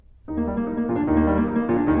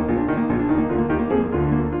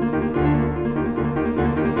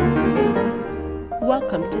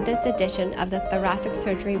this edition of the Thoracic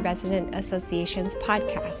Surgery Resident Association's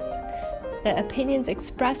podcast. The opinions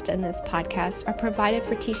expressed in this podcast are provided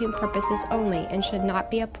for teaching purposes only and should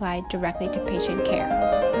not be applied directly to patient care.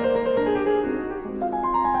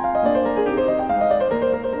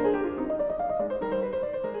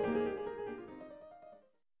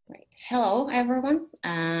 Hello, everyone,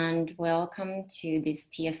 and welcome to this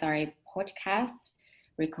TSRA podcast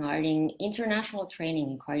regarding international training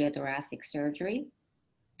in cardiothoracic surgery.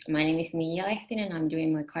 My name is Mia Lehtinen. I'm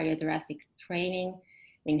doing my cardiothoracic training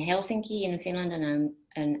in Helsinki in Finland, and I'm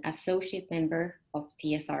an associate member of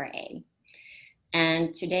TSRA.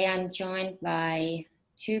 And today I'm joined by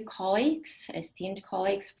two colleagues, esteemed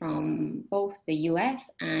colleagues from both the US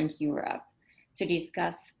and Europe, to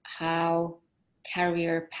discuss how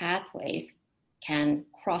career pathways can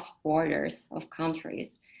cross borders of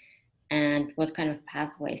countries and what kind of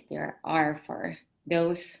pathways there are for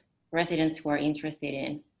those residents who are interested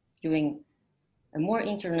in doing a more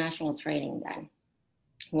international training than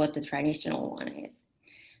what the traditional one is.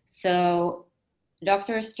 So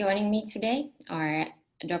doctors joining me today are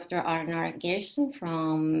Dr. Arnar Gersten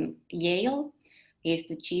from Yale. He is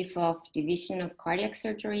the chief of division of cardiac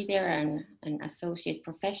surgery there and an associate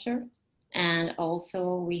professor. And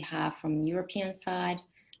also we have from European side,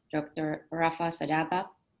 Dr. Rafa Sadaba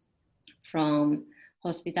from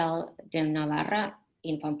Hospital de Navarra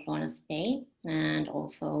in Pamplona, Spain, and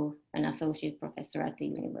also an associate professor at the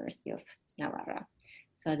University of Navarra.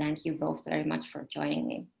 So thank you both very much for joining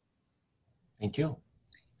me. Thank you.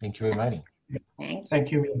 Thank you for inviting.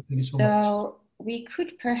 Thank you. Thank you so much. So we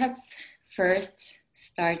could perhaps first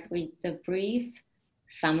start with the brief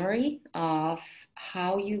summary of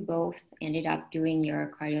how you both ended up doing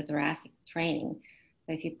your cardiothoracic training.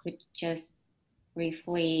 So if you could just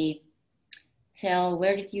briefly tell,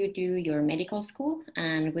 where did you do your medical school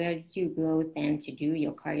and where did you go then to do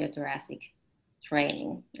your cardiothoracic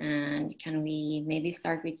training? And can we maybe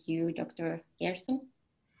start with you, Dr. Gersten?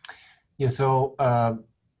 Yeah, so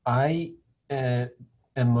I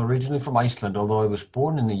am originally from Iceland, although I was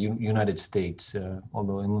born in the United States,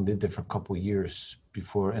 although I lived there for a couple of years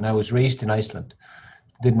before, and I was raised in Iceland.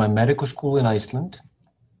 Did my medical school in Iceland.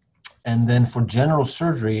 And then for general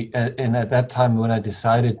surgery, and at that time when I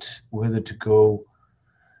decided whether to go,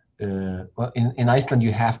 well, in Iceland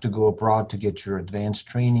you have to go abroad to get your advanced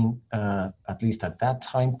training, at least at that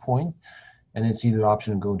time point. And it's either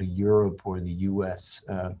option to go to Europe or the US.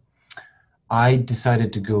 I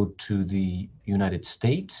decided to go to the United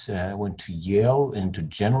States. I went to Yale into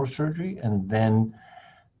general surgery, and then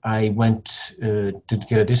I went to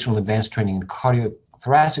get additional advanced training in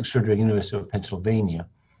cardiothoracic surgery at the University of Pennsylvania.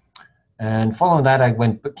 And following that, I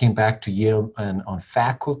came back to Yale and on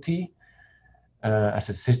faculty as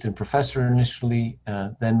assistant professor initially.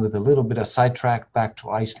 Then with a little bit of sidetrack back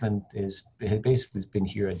to Iceland, basically been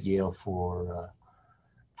here at Yale for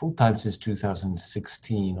full time since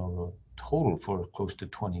 2016, although total for close to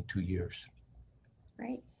 22 years.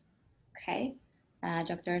 Great. Okay.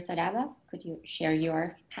 Dr. Sadaba, could you share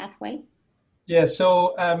your pathway? Yeah,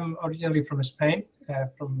 so I'm originally from Spain,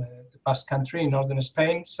 from the Basque Country in northern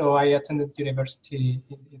Spain. So I attended university,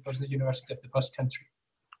 it was the University of the Basque Country.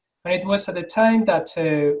 And it was at the time that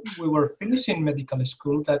we were finishing medical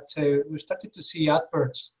school that we started to see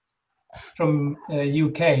adverts from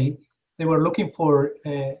UK. They were looking for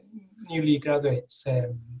newly graduates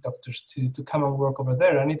doctors to come and work over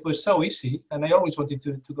there. And it was so easy. And I always wanted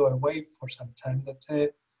to go away for some time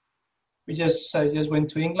that I just went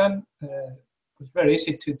to England. It was very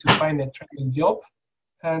easy to find a training job.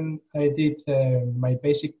 And I did my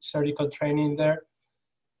basic surgical training there.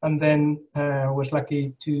 And then was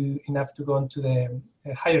lucky enough to go into the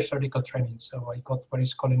higher surgical training. So I got what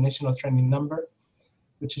is called a national training number,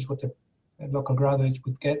 which is what the local graduates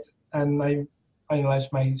would get. And I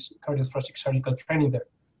finalized my cardiothoracic surgical training there.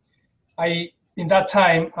 In that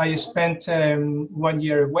time, I spent 1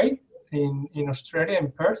 year away in Australia,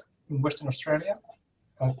 in Perth, in Western Australia,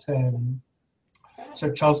 at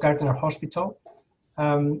Sir Charles Gardner Hospital.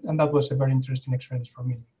 And that was a very interesting experience for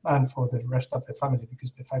me and for the rest of the family,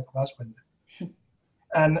 because the 5 of us went there.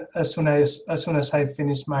 And as soon as I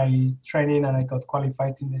finished my training and I got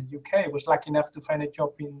qualified in the UK, I was lucky enough to find a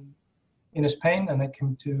job in Spain, and I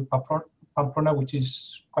came to Pamplona, which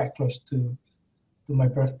is quite close to my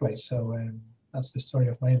birthplace. So that's the story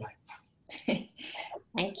of my life.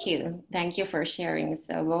 Thank you. Thank you for sharing.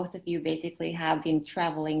 So both of you basically have been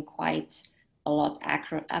traveling quite a lot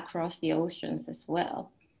across the oceans as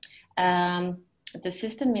well. The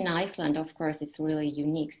system in Iceland, of course, is really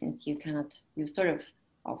unique, since you sort of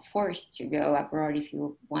are forced to go abroad if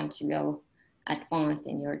you want to go advanced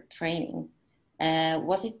in your training.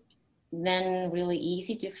 Was it then really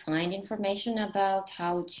easy to find information about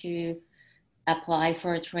how to apply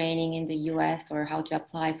for a training in the US or how to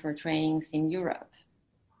apply for trainings in Europe?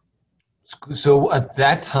 So at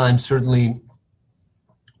that time, certainly,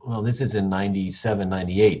 well, this is in 97,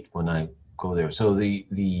 98 when I go there. So the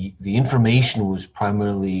information was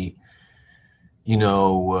primarily, you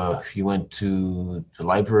went to the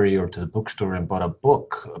library or to the bookstore and bought a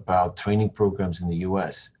book about training programs in the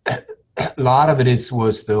US. A lot of it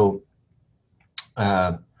was though,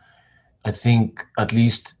 I think at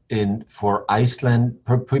least for Iceland,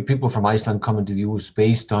 people from Iceland coming to the US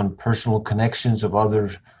based on personal connections of other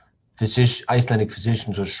Icelandic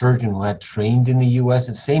physicians or surgeons who had trained in the US.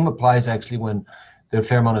 The same applies actually when there are a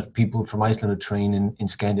fair amount of people from Iceland who train in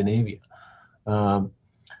Scandinavia.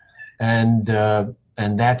 And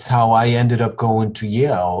that's how I ended up going to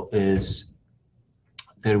Yale. Is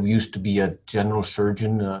there used to be a general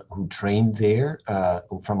surgeon who trained there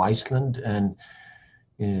from Iceland, and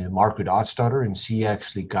Margaret Ottstadter, and she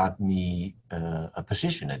actually got me a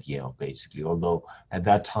position at Yale, basically. Although at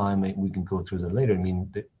that time, we can go through that later. I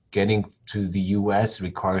mean, getting to the US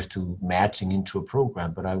requires to matching into a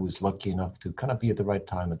program, but I was lucky enough to kind of be at the right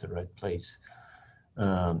time at the right place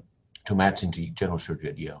to match into general surgery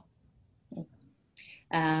at Yale.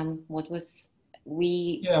 In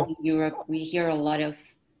Europe, we hear a lot of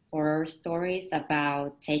horror stories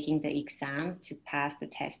about taking the exams to pass the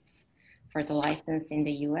tests for the license in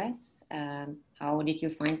the US. How did you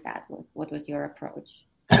find that? What was your approach?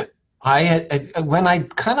 When I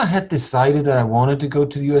kind of had decided that I wanted to go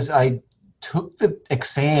to the US, I took the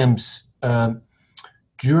exams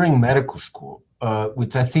during medical school,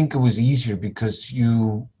 which I think it was easier because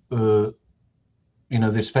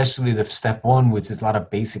especially the step one, which is a lot of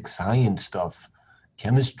basic science stuff,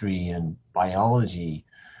 chemistry and biology.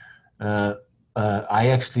 I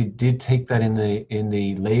actually did take that in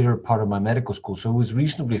the later part of my medical school, so it was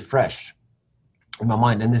reasonably fresh in my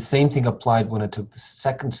mind. And the same thing applied when I took the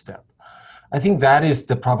second step. I think that is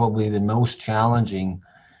probably the most challenging,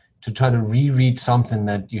 to try to reread something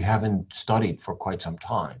that you haven't studied for quite some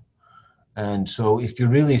time. And so if you're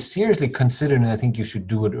really seriously considering it, I think you should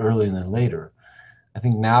do it earlier than later. I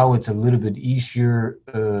think now it's a little bit easier.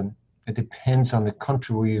 It depends on the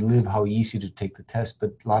country where you live, how easy to take the test,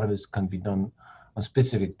 but a lot of it can be done on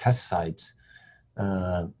specific test sites,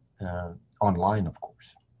 online, of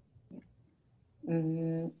course.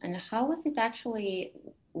 And how was it actually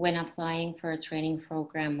when applying for a training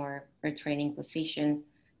program or a training position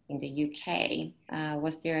in the UK?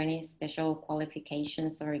 Was there any special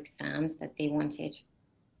qualifications or exams that they wanted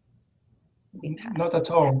to be passed? Not at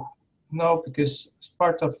all. No, because as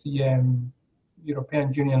part of the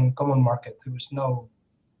European Union Common Market, there was no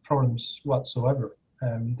problems whatsoever.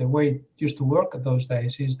 The way it used to work at those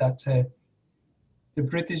days is that the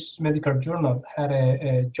British Medical Journal had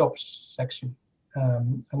a jobs section,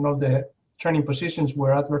 and all the training positions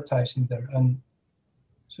were advertised in there. And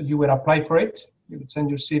so you would apply for it, you would send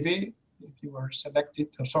your CV. If you were selected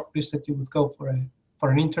or shortlisted, you would go for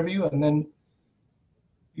an interview, and then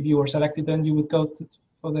if you were selected, then you would go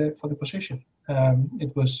for the position.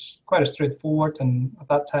 It was quite straightforward, and at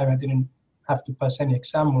that time I didn't have to pass any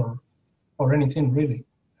exam or anything really.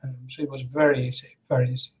 So it was very easy,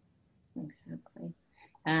 very easy. Exactly.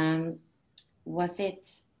 Was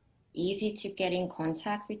it easy to get in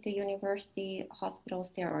contact with the university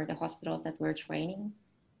hospitals there, or the hospitals that were training?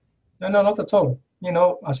 No, not at all.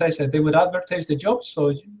 As I said, they would advertise the job. So,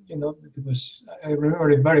 it was, I remember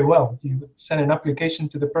it very well. You would send an application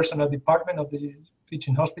to the personnel department of the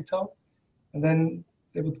teaching hospital, and then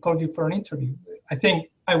they would call you for an interview. I think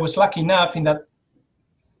I was lucky enough in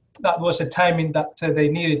that was a time in that they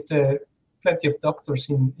needed plenty of doctors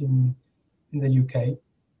in the UK.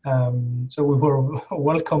 So we were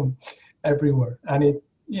welcome everywhere. And it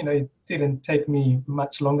didn't take me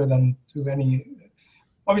much longer than to any.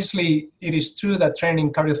 Obviously, it is true that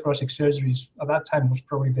training cardiothoracic surgeries at that time was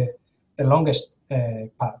probably the longest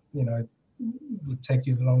path. It would take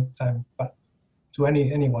you a long time, but to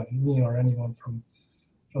anyone, me or anyone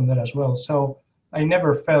from there as well. So I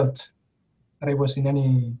never felt that I was in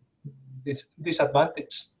any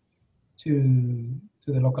disadvantage to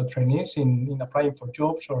the local trainees in applying for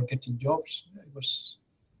jobs or getting jobs.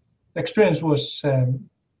 The experience was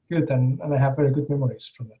good, and I have very good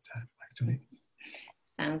memories from that time, actually.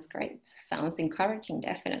 Sounds great. Sounds encouraging,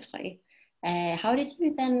 definitely. How did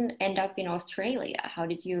you then end up in Australia? How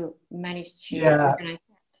did you manage to organize that?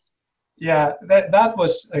 Yeah, that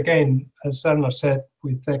was, again, as Erna said,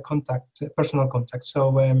 with personal contact.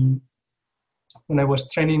 So when I was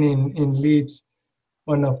training in Leeds,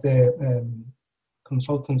 one of the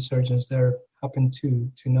consultant surgeons there happened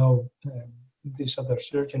to know this other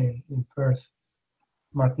surgeon in Perth,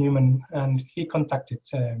 Mark Newman, and he contacted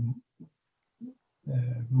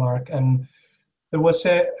Mark, and I was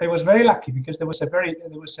very lucky because there was a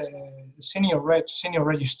senior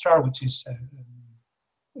registrar, which is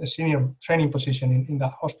a senior training position in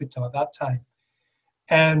that hospital at that time,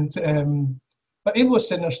 and but it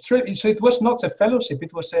was an Australian, so it was not a fellowship,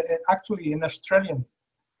 it was actually an Australian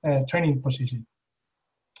training position.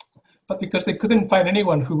 But because they couldn't find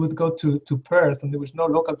anyone who would go to Perth, and there was no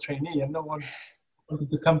local trainee, and no one wanted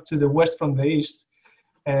to come to the west from the east,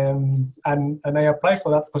 and I applied for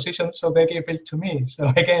that position, so they gave it to me. So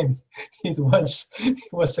again, it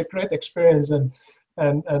was a great experience and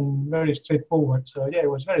very straightforward. So yeah, it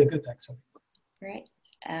was very good actually. Great.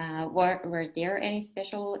 Were there any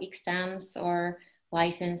special exams or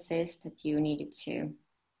licenses that you needed to?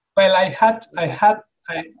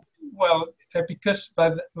 Well, because by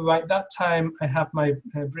that time I have my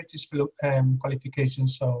British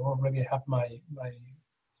qualifications, so already have my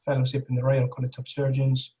fellowship in the Royal College of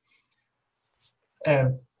Surgeons.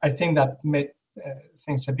 I think that made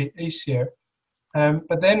things a bit easier.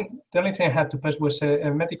 But then the only thing I had to pass was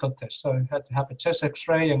a medical test. So I had to have a chest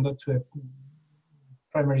X-ray and go to a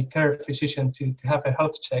primary care physician to have a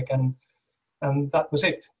health check, and that was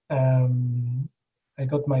it. I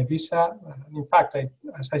got my visa. In fact,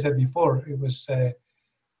 as I said before, it was the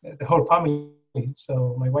whole family.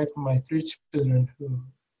 So my wife and my 3 children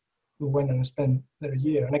who went and spent their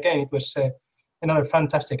year. And again, it was another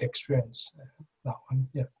fantastic experience. That one,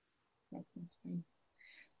 yeah.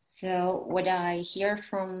 So what I hear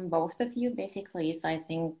from both of you basically is I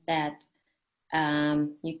think that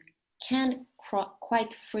you can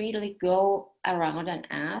quite freely go around and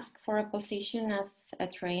ask for a position as a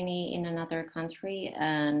trainee in another country,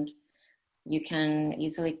 and you can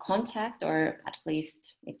easily contact, or at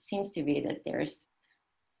least it seems to be that there's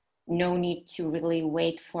no need to really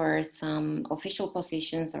wait for some official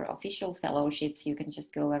positions or official fellowships. You can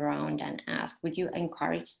just go around and ask. Would you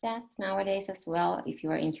encourage that nowadays as well, if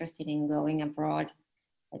you are interested in going abroad,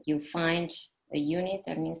 that you find a unit,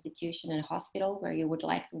 an institution, a hospital where you would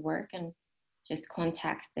like to work and just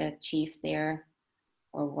contact the chief there,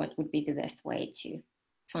 or what would be the best way to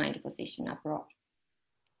find a position abroad?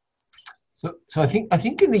 So I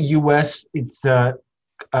think in the U.S. it's a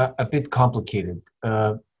bit complicated.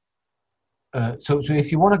 So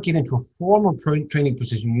if you want to get into a formal training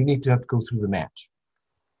position, you need to have to go through the match.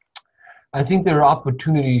 I think there are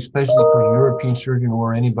opportunities, especially for a European surgeon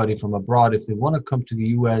or anybody from abroad, if they want to come to the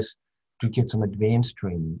U.S. to get some advanced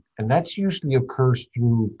training. And that's usually occurs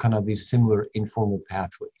through kind of these similar informal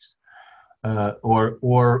pathways,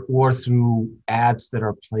 or through ads that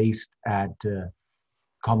are placed at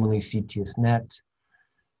commonly CTSNet,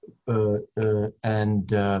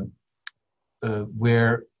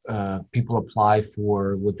 where people apply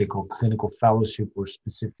for what they call clinical fellowship or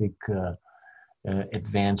specific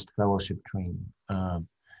advanced fellowship training.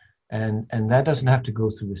 And that doesn't have to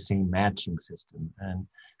go through the same matching system. And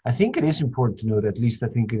I think it is important to note, at least I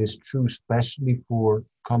think it is true, especially for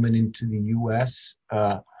coming into the US,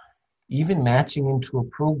 even matching into a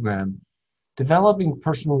program, developing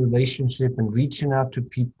personal relationship and reaching out to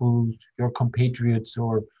people, your compatriots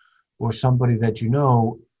or somebody that you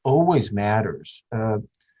know, always matters.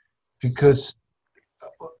 Because,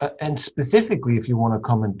 and specifically if you want to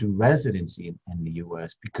come and do residency in the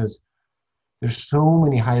US, because there's so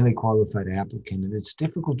many highly qualified applicants, and it's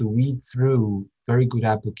difficult to weed through very good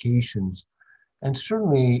applications. And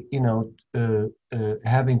certainly,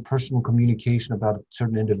 having personal communication about a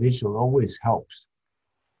certain individual always helps.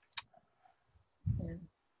 Yeah.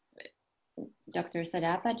 Dr.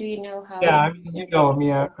 Sadapa, do you know how? Yeah,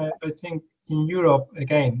 I think in Europe,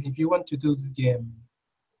 again, if you want to do the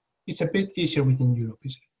it's a bit easier within Europe,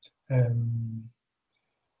 isn't it?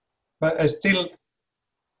 But still,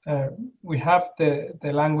 we have the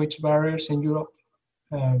language barriers in Europe.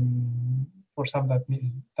 For some,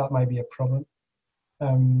 that might be a problem.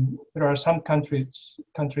 There are some countries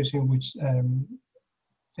in which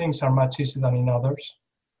things are much easier than in others.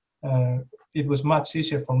 It was much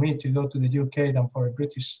easier for me to go to the UK than for a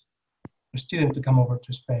British student to come over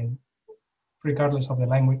to Spain, regardless of the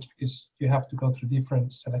language, because you have to go through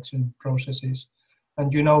different selection processes.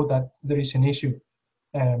 And you know that there is an issue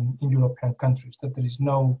in European countries, that there is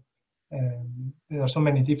there are so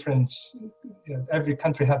many different, every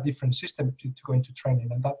country has different systems to go into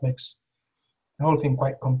training, and that makes the whole thing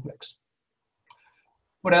quite complex.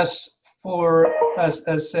 Whereas as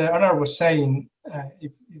Anar was saying,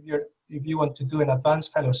 if you want to do an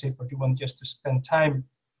advanced fellowship, or you want just to spend time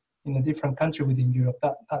in a different country within Europe,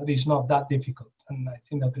 that is not that difficult. And I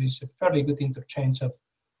think that there is a fairly good interchange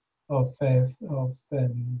of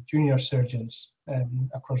junior surgeons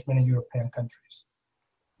across many European countries.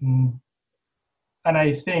 And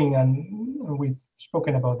I think, and we've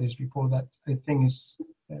spoken about this before, that I think is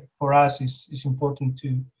for us is important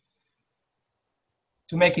to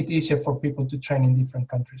make it easier for people to train in different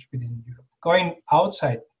countries within Europe. Going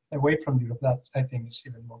outside, away from Europe, that I think is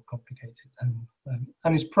even more complicated,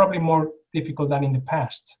 and it's probably more difficult than in the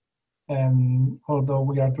past. Although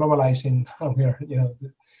we are globalizing, we are,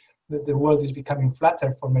 the world is becoming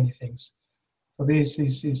flatter for many things. So this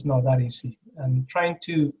is not that easy. And trying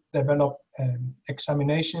to develop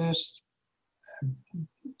examinations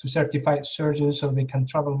to certify surgeons so they can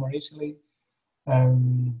travel more easily.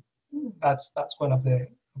 That's one of the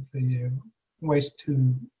ways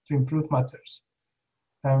to improve matters.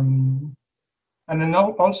 And then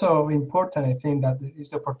also important, I think, that is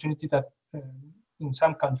the opportunity that in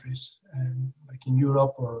some countries, like in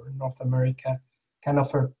Europe or North America, can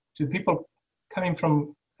offer to people coming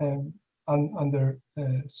from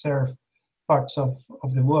underserved parts of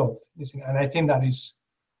the world. And I think that is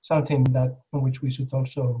something that on which we should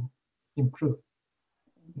also improve.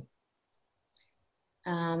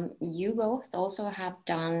 You both also have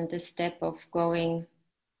done the step of going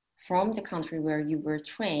from the country where you were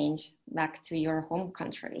trained back to your home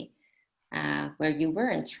country, where you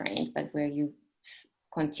weren't trained, but where you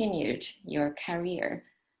continued your career.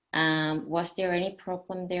 Was there any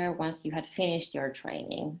problem there once you had finished your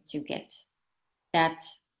training to get that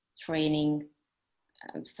training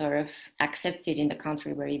sort of accepted in the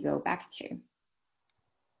country where you go back to?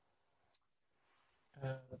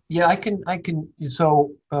 Yeah, I can.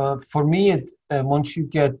 So for me, once you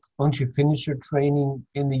finish your training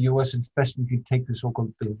in the U.S., especially if you take the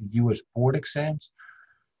so-called the U.S. board exams,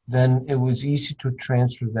 then it was easy to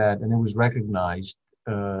transfer that, and it was recognized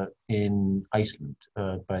in Iceland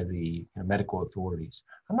by the medical authorities.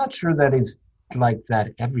 I'm not sure that is like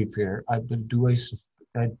that everywhere,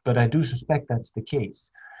 but I do suspect that's the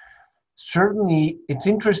case. Certainly, it's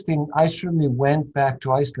interesting. I certainly went back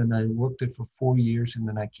to Iceland. I worked there for 4 years, and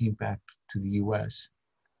then I came back to the U.S.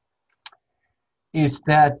 Is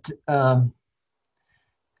that,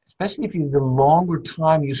 especially if the longer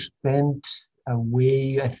time you spend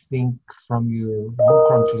away, I think, from your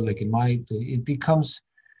home country, like it becomes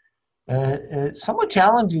somewhat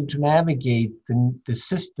challenging to navigate the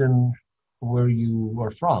system where you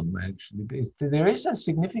are from, actually. There is a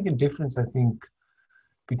significant difference, I think,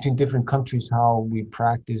 between different countries, how we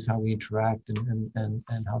practice, how we interact,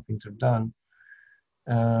 and how things are done.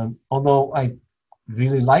 Although I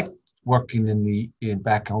really liked working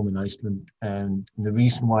back home in Iceland, and the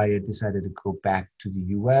reason why I decided to go back to the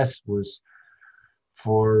U.S. was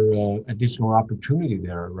for additional opportunity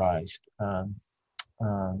there arised.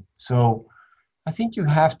 So I think you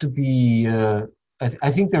have to be.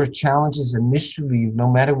 I think there are challenges initially, no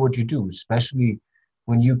matter what you do, especially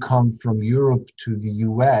when you come from Europe to the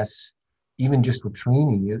US, even just for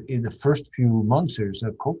training. In the first few months, there's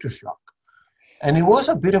a culture shock. And it was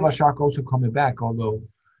a bit of a shock also coming back, although,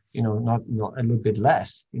 not a little bit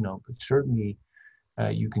less, but certainly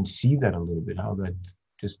you can see that a little bit, how that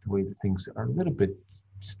just the way that things are a little bit,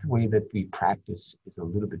 just the way that we practice is a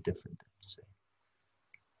little bit different, to say.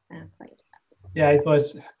 Yeah, it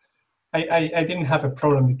was, I didn't have a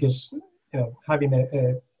problem because, having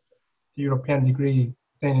a European degree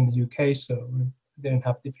then in the UK, so I didn't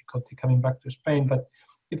have difficulty coming back to Spain, but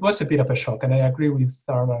it was a bit of a shock. And I agree with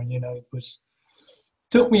Tharma,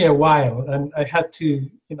 took me a while, and I had to,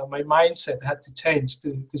 my mindset had to change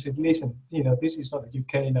to say, listen, this is not the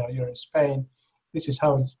UK now, you're in Spain. This is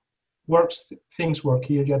how it works, things work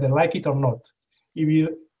here. You either like it or not. If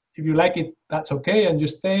you like it, that's okay, and you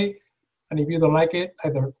stay. And if you don't like it,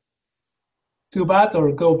 either too bad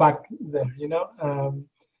or go back there,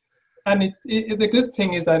 And the good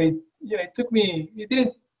thing is that it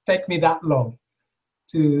didn't take me that long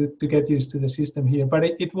to get used to the system here, but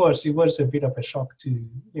it was a bit of a shock to,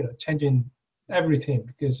 changing everything,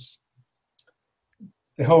 because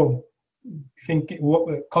the whole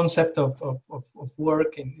concept of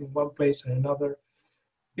work in one place or another.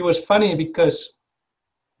 It was funny because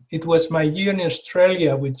it was my year in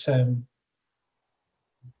Australia which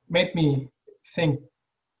made me think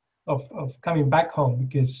of coming back home,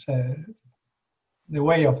 because the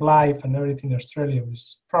way of life and everything in Australia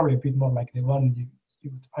was probably a bit more like the one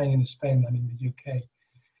you would find in Spain than in the UK,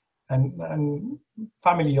 and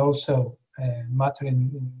family also matter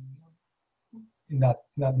in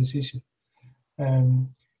that decision.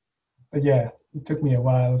 But yeah, it took me a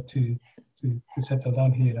while to settle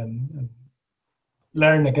down here, and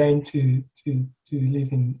learn again to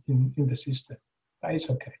live in the system. But it's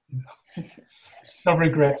okay. No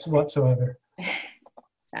regrets whatsoever.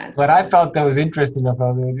 What I felt that was interesting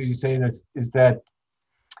about what you say is that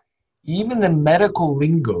even the medical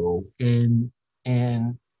lingo in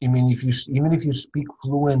I mean, even if you speak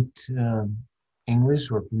fluent English,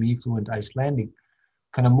 or for me fluent Icelandic,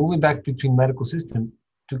 kind of moving back between medical system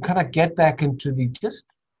to kind of get back into the just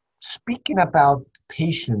speaking about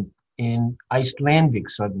patient in Icelandic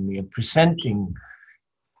suddenly and presenting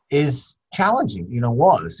is challenging.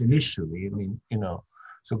 Was initially. I mean,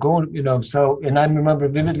 so going, and I remember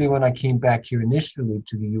vividly when I came back here initially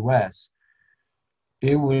to the U.S.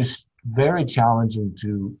 It was very challenging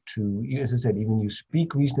to, as I said, even you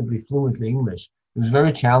speak reasonably fluently English, it was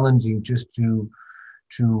very challenging just to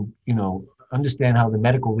understand how the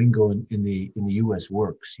medical lingo in the U.S.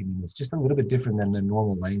 works. It's just a little bit different than the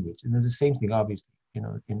normal language, and there's the same thing, obviously,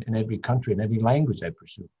 in every country and every language I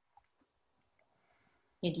pursue.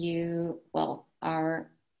 Our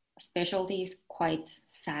specialty is quite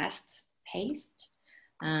fast-paced.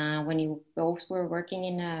 When you both were working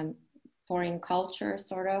in a foreign culture,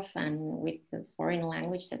 sort of, and with the foreign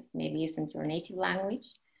language that maybe isn't your native language,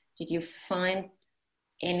 did you find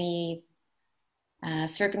any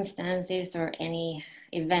circumstances or any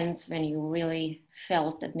events when you really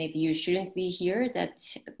felt that maybe you shouldn't be here, that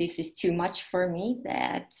this is too much for me,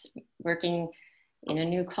 that working in a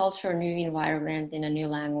new culture, new environment, in a new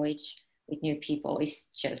language, with new people is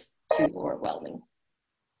just too overwhelming?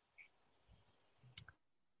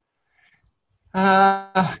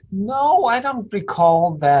 No, I don't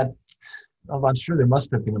recall that. Although I'm sure there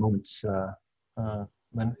must have been a moment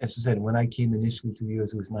when, as I said, when I came initially to the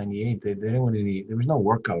US, it was '98. They didn't want any. There was no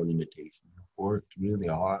work hour limitation. Worked really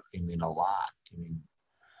hard. A lot.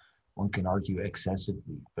 One can argue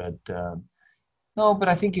excessively, but no. But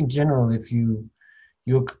I think in general, if you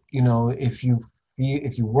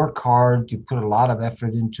work hard, you put a lot of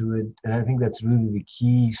effort into it. And I think that's really the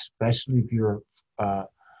key, especially if you're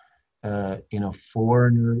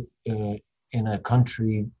foreigner in a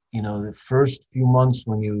country. The first few months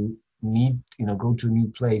when you need, go to a new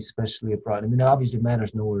place, especially abroad. Obviously it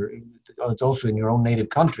matters nowhere. It's also in your own native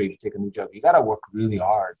country. If you take a new job, you got to work really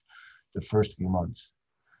hard the first few months.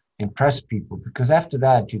 Impress people, because after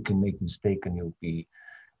that you can make a mistake and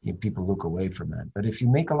people look away from that. But if you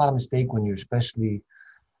make a lot of mistake when you're especially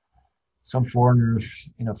some foreigner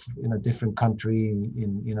in a different country,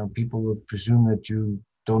 people will presume that you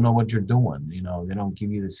don't know what you're doing. They don't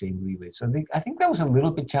give you the same leeway. So I think that was a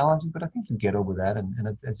little bit challenging, but I think you get over that. And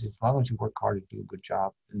as long as you work hard and do a good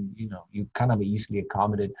job, and you kind of easily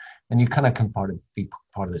accommodate, and you kind of can be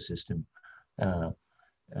part of the system, so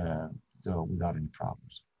without any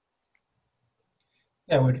problems.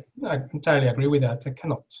 Yeah, I entirely agree with that. I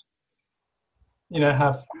cannot,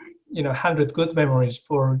 have 100 good memories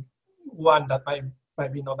for one that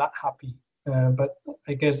might be not that happy. But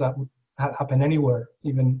I guess that would happen anywhere,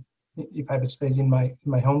 even if I've stayed in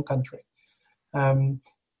my home country. And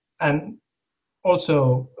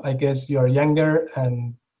also, I guess you are younger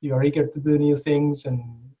and you are eager to do new things, and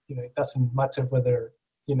it doesn't matter whether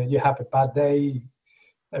you have a bad day.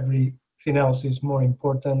 Everything else is more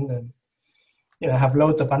important, and I have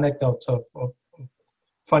loads of anecdotes of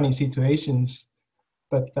funny situations,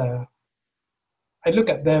 but I look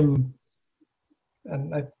at them,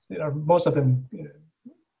 and most of them,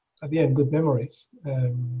 at the end, good memories.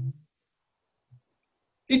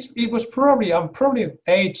 It was probably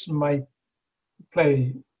age might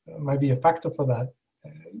be a factor for that.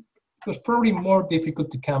 It was probably more difficult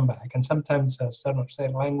to come back, and sometimes sort of say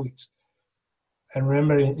language. I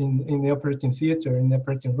remember in the operating theater, in the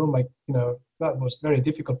operating room, that was very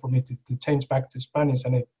difficult for me to change back to Spanish,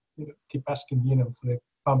 and I keep asking, for the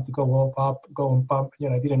pump to go up, go on pump.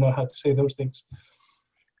 I didn't know how to say those things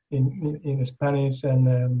in Spanish,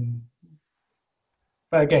 and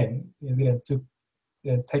but again, it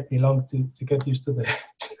didn't take me long to get used to the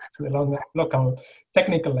to the local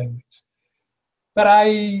technical language. But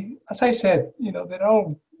as I said, they're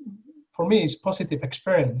all, for me, it's positive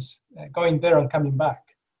experience going there and coming back.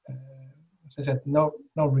 As I said, no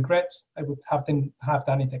regrets. I would have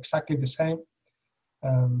done it exactly the same.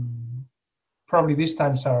 Probably these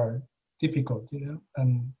times are difficult,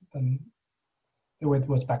 and the way it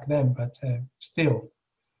was back then. But still,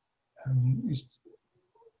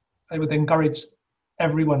 I would encourage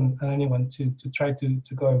everyone and anyone to try to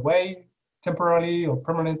go away temporarily or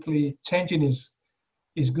permanently. Changing is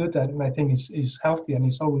good, and I think is healthy, and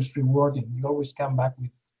it's always rewarding. You always come back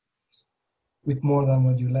with more than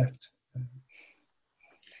what you left.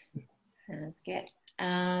 That's good.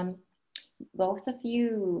 Both of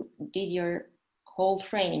you did your whole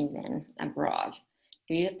training then abroad,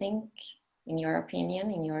 do you think, in your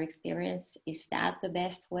opinion, in your experience, is that the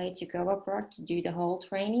best way to go abroad, to do the whole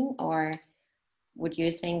training? Or would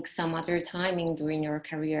you think some other timing during your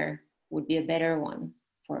career would be a better one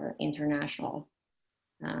for international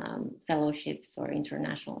fellowships or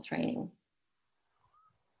international training?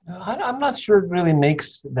 I'm not sure it really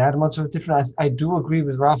makes that much of a difference. I do agree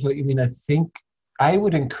with Rafa. I mean, I think I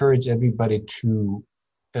would encourage everybody to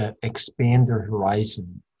expand their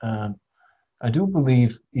horizon. I do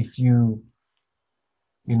believe if you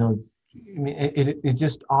know, I mean, it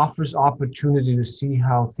just offers opportunity to see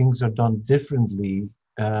how things are done differently,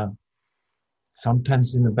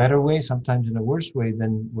 sometimes in a better way, sometimes in a worse way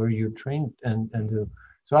than where you're trained.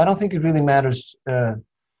 So I don't think it really matters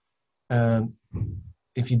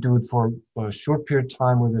if you do it for a short period of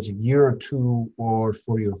time, whether it's a year or two, or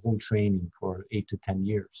for your whole training for 8 to 10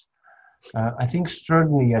 years. I think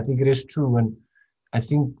it is true. And I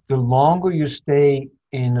think the longer you stay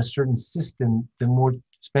in a certain system, the more,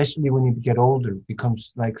 especially when you get older, it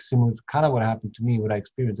becomes like similar to kind of what happened to me, what I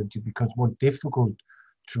experienced, that it becomes more difficult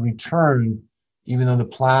to return, even though the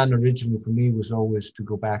plan originally for me was always to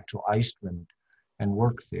go back to Iceland and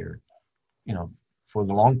work there, you know, for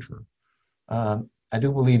the long term. I do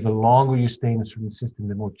believe the longer you stay in a certain system,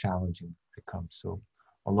 the more challenging it becomes. So,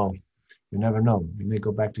 although you never know, I may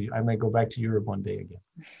go back to Europe one day again.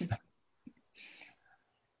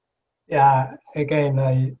 Yeah, again,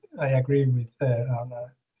 I agree with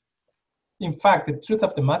Anna. In fact, the truth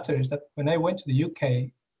of the matter is that when I went to the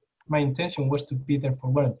UK, my intention was to be there for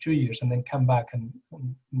 1 or 2 years and then come back and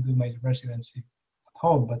do my residency at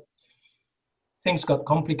home. But things got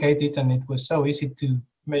complicated, and it was so easy to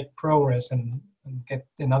make progress and get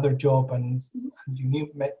another job, and you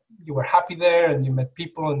were happy there, and you met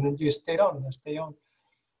people, and then you stay on.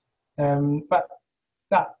 But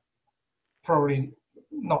that probably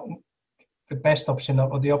not the best option,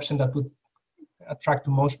 or the option that would attract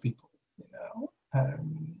most people, you know.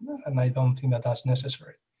 And I don't think that that's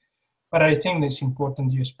necessary. But I think it's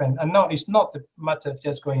important you spend, and no, it's not the matter of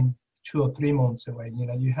just going 2 or 3 months away. You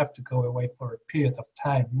know, you have to go away for a period of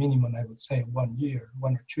time, minimum, I would say 1 year,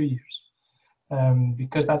 1 or 2 years,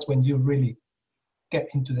 because that's when you really get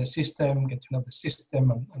into the system, get to know the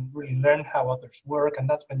system, and really learn how others work. And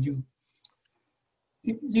that's when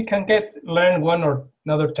you can learn one or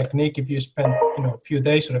another technique if you spend, you know, a few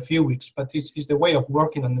days or a few weeks. But it's the way of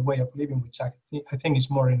working and the way of living, which I think is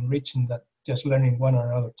more enriching than just learning one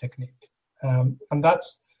or another technique. And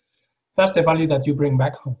that's the value that you bring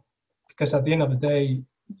back home. Because at the end of the day,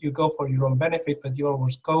 you go for your own benefit, but you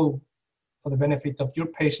always go for the benefit of your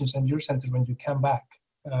patients and your centers when you come back.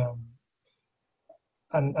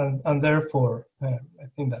 And therefore, I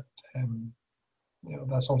think that you know,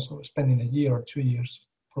 that's also spending a year or 2 years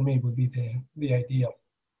for me would be the ideal.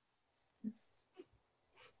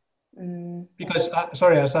 Because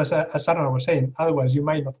sorry, as Anna was saying, otherwise you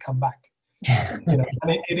might not come back. You know,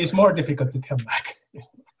 and it is more difficult to come back.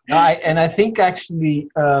 I think actually.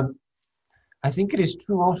 I think it is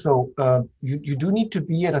true also, you do need to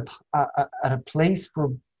be at a place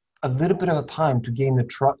for a little bit of a time to gain the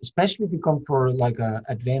trust, especially if you come for like a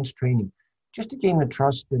advanced training, just to gain the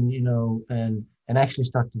trust and, you know, and actually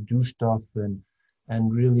start to do stuff and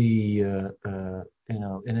really, you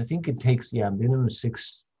know, and I think it takes, minimum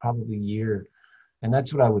 6, probably a year. And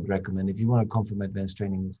that's what I would recommend. If you want to come from advanced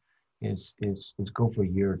training is go for a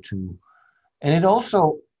year or 2. And it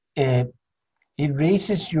also, it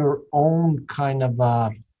raises your own kind of,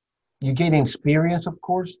 you gain experience, of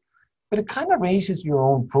course, but it kind of raises your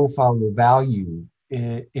own profile or value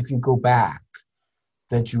if you go back,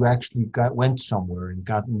 that you actually went somewhere and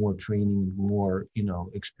got more training, more, you know,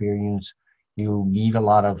 experience. You meet a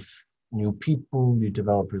lot of new people, you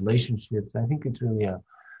develop relationships. I think it's really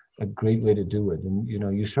a great way to do it. And, you know,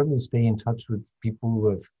 you certainly stay in touch with people who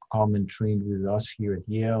have come and trained with us here at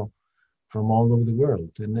Yale from all over the world,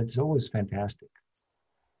 and it's always fantastic.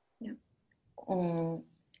 Yeah.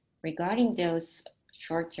 Regarding those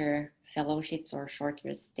shorter fellowships or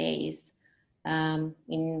shorter stays,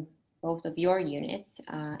 in both of your units,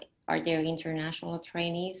 are there international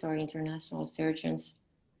trainees or international surgeons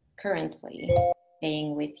currently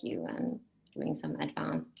staying with you and doing some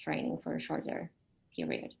advanced training for a shorter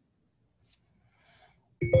period?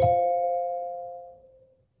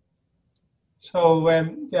 So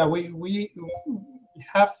yeah, we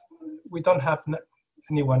don't have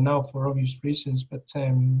anyone now for obvious reasons, but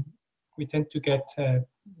we tend to get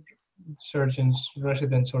surgeons,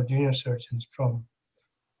 residents or junior surgeons from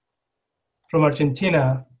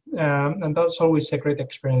Argentina, and that's always a great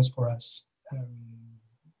experience for us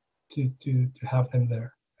to have them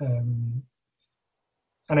there.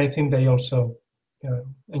 and I think they also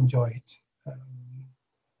enjoy it.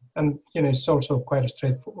 And it's also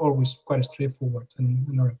always quite a straightforward and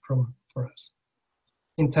not a problem for us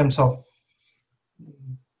in terms of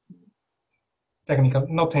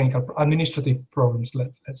administrative problems,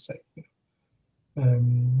 let's say.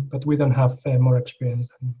 But we don't have more experience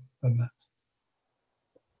than that.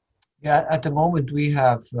 Yeah, at the moment we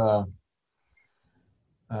have,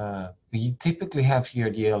 we typically have here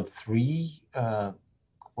at Yale 3,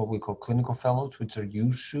 what we call clinical fellows, which are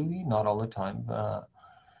usually, not all the time,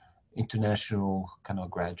 international kind of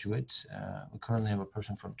graduates. We currently have a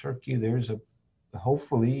person from Turkey. There's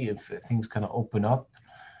hopefully, if things kind of open up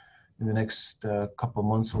in the next couple of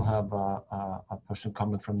months, we'll have a person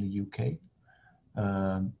coming from the UK.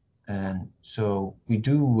 And so we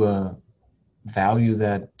do value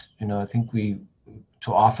that, I think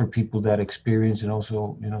to offer people that experience, and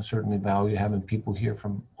also, certainly value having people here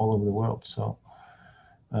from all over the world. So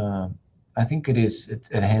I think it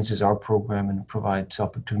enhances our program and provides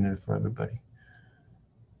opportunity for everybody.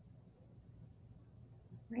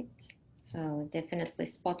 Right. So definitely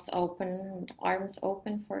spots open, arms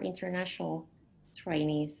open for international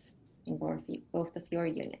trainees in both of your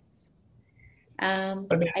units. I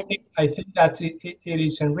think that it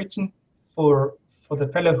is enriching for the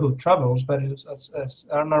fellow who travels, but as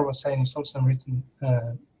Arnar was saying, it's also enriching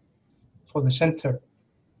for the center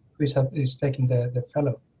who is taking the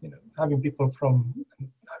fellow. Having people from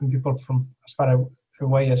as far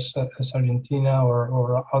away as Argentina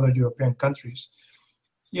or other European countries,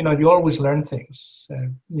 you always learn things.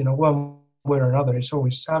 One way or another. It's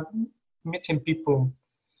always meeting people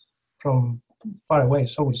from far away.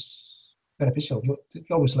 It's always beneficial. You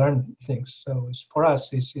always learn things. So for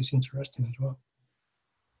us, it's interesting as well.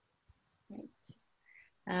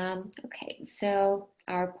 Right. Okay, so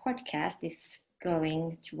our podcast is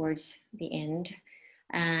going towards the end.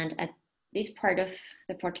 And at this part of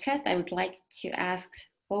the podcast, I would like to ask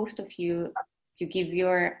both of you to give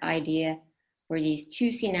your idea for these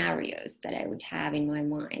two scenarios that I would have in my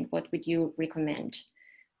mind. What would you recommend?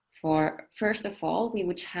 First of all, we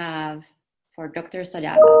would have for Dr.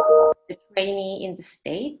 Sadava, a trainee in the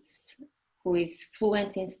States who is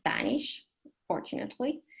fluent in Spanish,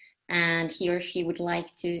 fortunately, and he or she would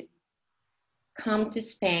like to come to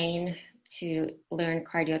Spain to learn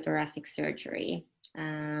cardiothoracic surgery.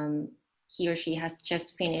 He or she has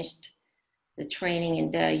just finished the training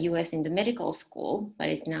in the US in the medical school, but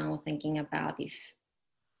is now thinking about if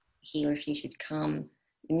he or she should come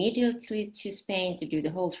immediately to Spain to do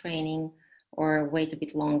the whole training or wait a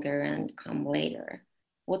bit longer and come later.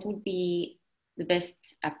 What would be the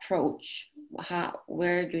best approach?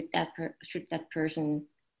 Where should that person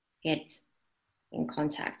get in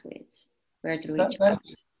contact with? Where to reach out?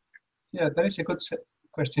 Yeah, that is a good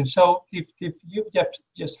question. So if you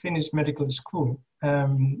just finished medical school,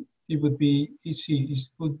 it would be easy. It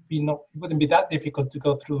wouldn't be that difficult to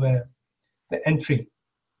go through the entry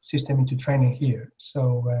system into training here.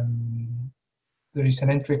 So there is an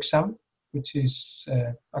entry exam, which is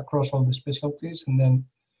across all the specialties, and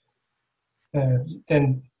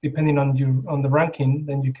then depending on the ranking,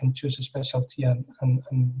 then you can choose a specialty and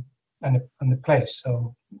the place.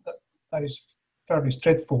 So that is fairly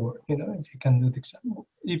straightforward, if you can do the exam.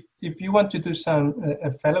 If you want to do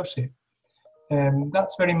a fellowship,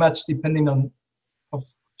 that's very much depending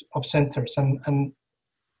of centers and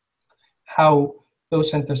how those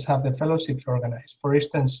centers have the fellowships organized. For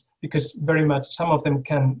instance, because very much some of them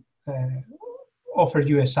can offer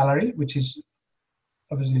you a salary, which is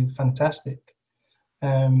obviously fantastic,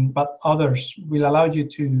 but others will allow you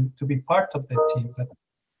to be part of the team, but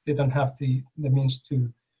they don't have the means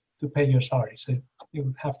to pay your salary. So you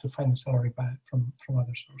would have to find the salary back from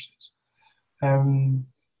other sources.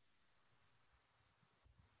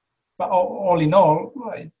 But all in all,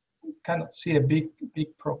 I cannot see a big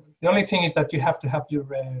problem. The only thing is that you have to have your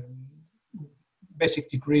basic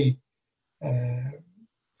degree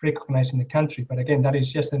recognized in the country. But again, that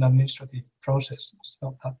is just an administrative process. It's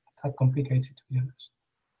not that complicated, to be honest.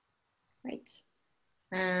 Right.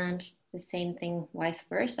 And the same thing vice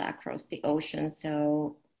versa across the ocean.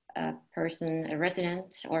 So a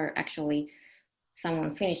resident, or actually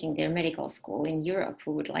someone finishing their medical school in Europe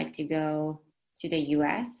who would like to go to the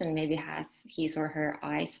US and maybe has his or her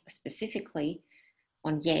eyes specifically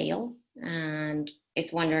on Yale and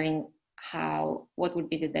is wondering what would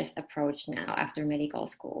be the best approach now after medical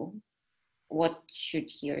school. What should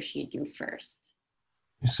he or she do first?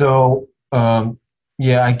 So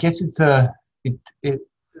I guess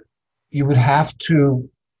you would have to.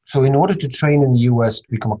 So in order to train in the US to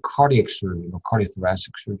become a cardiac surgeon or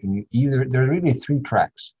cardiothoracic surgeon, there are really three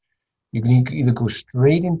tracks. You can either go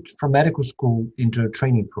straight in from medical school into a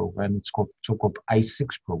training program. It's called so-called I6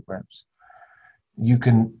 programs. You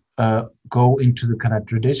can go into the kind of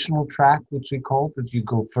traditional track, which we call that. You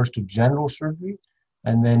go first to general surgery,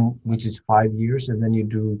 and then which is 5 years, and then you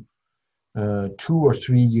do 2 or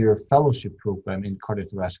 3 year fellowship program in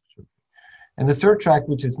cardiothoracic surgery. And the third track,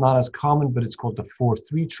 which is not as common, but it's called the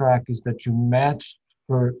 4-3 track, is that you match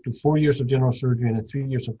for 4 years of general surgery and 3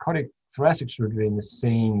 years of cardiothoracic surgery in the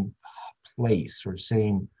same place or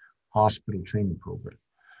same hospital training program.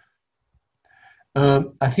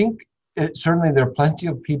 I think certainly there are plenty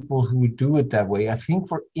of people who would do it that way. I think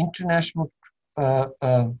for international,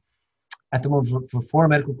 at the moment, for foreign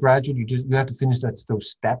medical graduate, you have to finish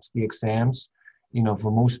those steps, the exams.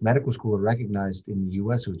 For most medical school are recognized in the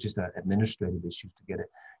US, so it's just an administrative issue to get it.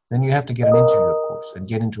 Then you have to get an interview, of course, and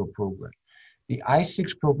get into a program. The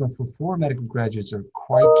I6 program for foreign medical graduates are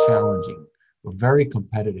quite challenging, or very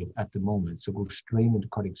competitive at the moment, so go straight into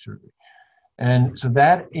cardiac surgery. And so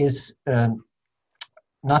that is,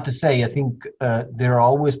 not to say, I think there are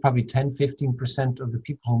always probably 10-15% of the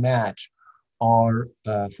people who match are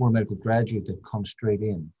foreign medical graduate that come straight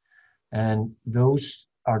in. And those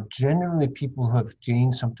are generally people who have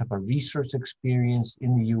gained some type of research experience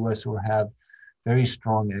in the US or have very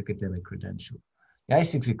strong academic credential. The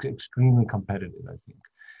I6 is extremely competitive, I think.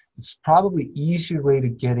 It's probably easier way to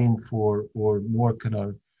get in or more kind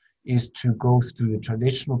of, is to go through the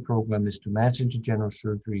traditional program, is to match into general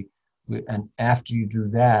surgery. And after you do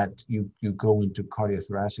that, you go into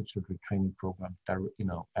cardiothoracic surgery training program that,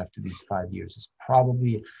 after these 5 years. It's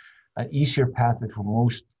probably an easier pathway for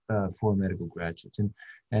most foreign medical graduates.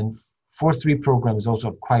 And 4-3 program is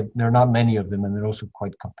also there are not many of them, and they're also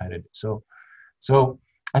quite competitive. So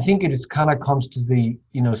I think it is kind of comes to the,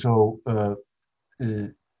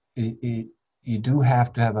 you do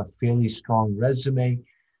have to have a fairly strong resume,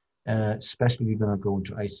 especially if you're going to go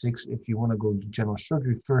into I6. If you want to go into general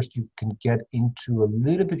surgery first, you can get into a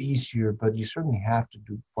little bit easier, but you certainly have to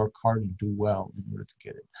work hard and do well in order to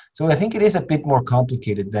get it. So I think it is a bit more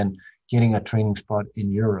complicated than getting a training spot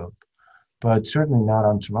in Europe, but certainly not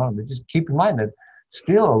unsurmountable. Just keep in mind that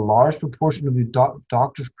still a large proportion of the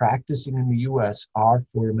doctors practicing in the US are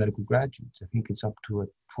foreign medical graduates. I think it's up to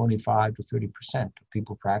 25 to 30% of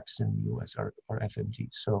people practicing in the US are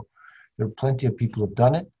FMGs. So there are plenty of people who have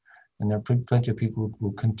done it, and there are plenty of people who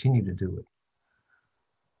will continue to do it.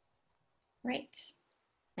 Great.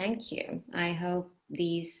 Thank you. I hope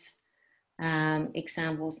these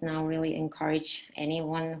examples now really encourage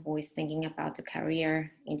anyone who is thinking about a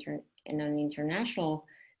career in an international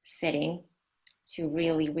setting to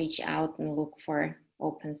really reach out and look for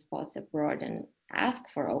open spots abroad and ask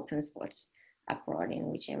for open spots abroad in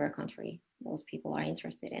whichever country those people are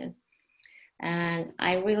interested in. And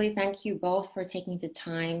I really thank you both for taking the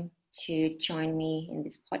time to join me in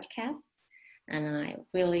this podcast. And I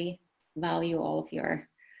really value all of your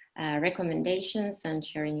recommendations and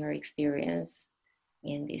sharing your experience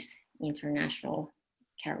in this international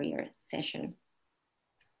career session.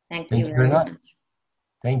 Thank you very much.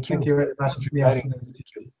 Thank you. Thank you very much. Thank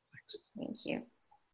you. Thank you.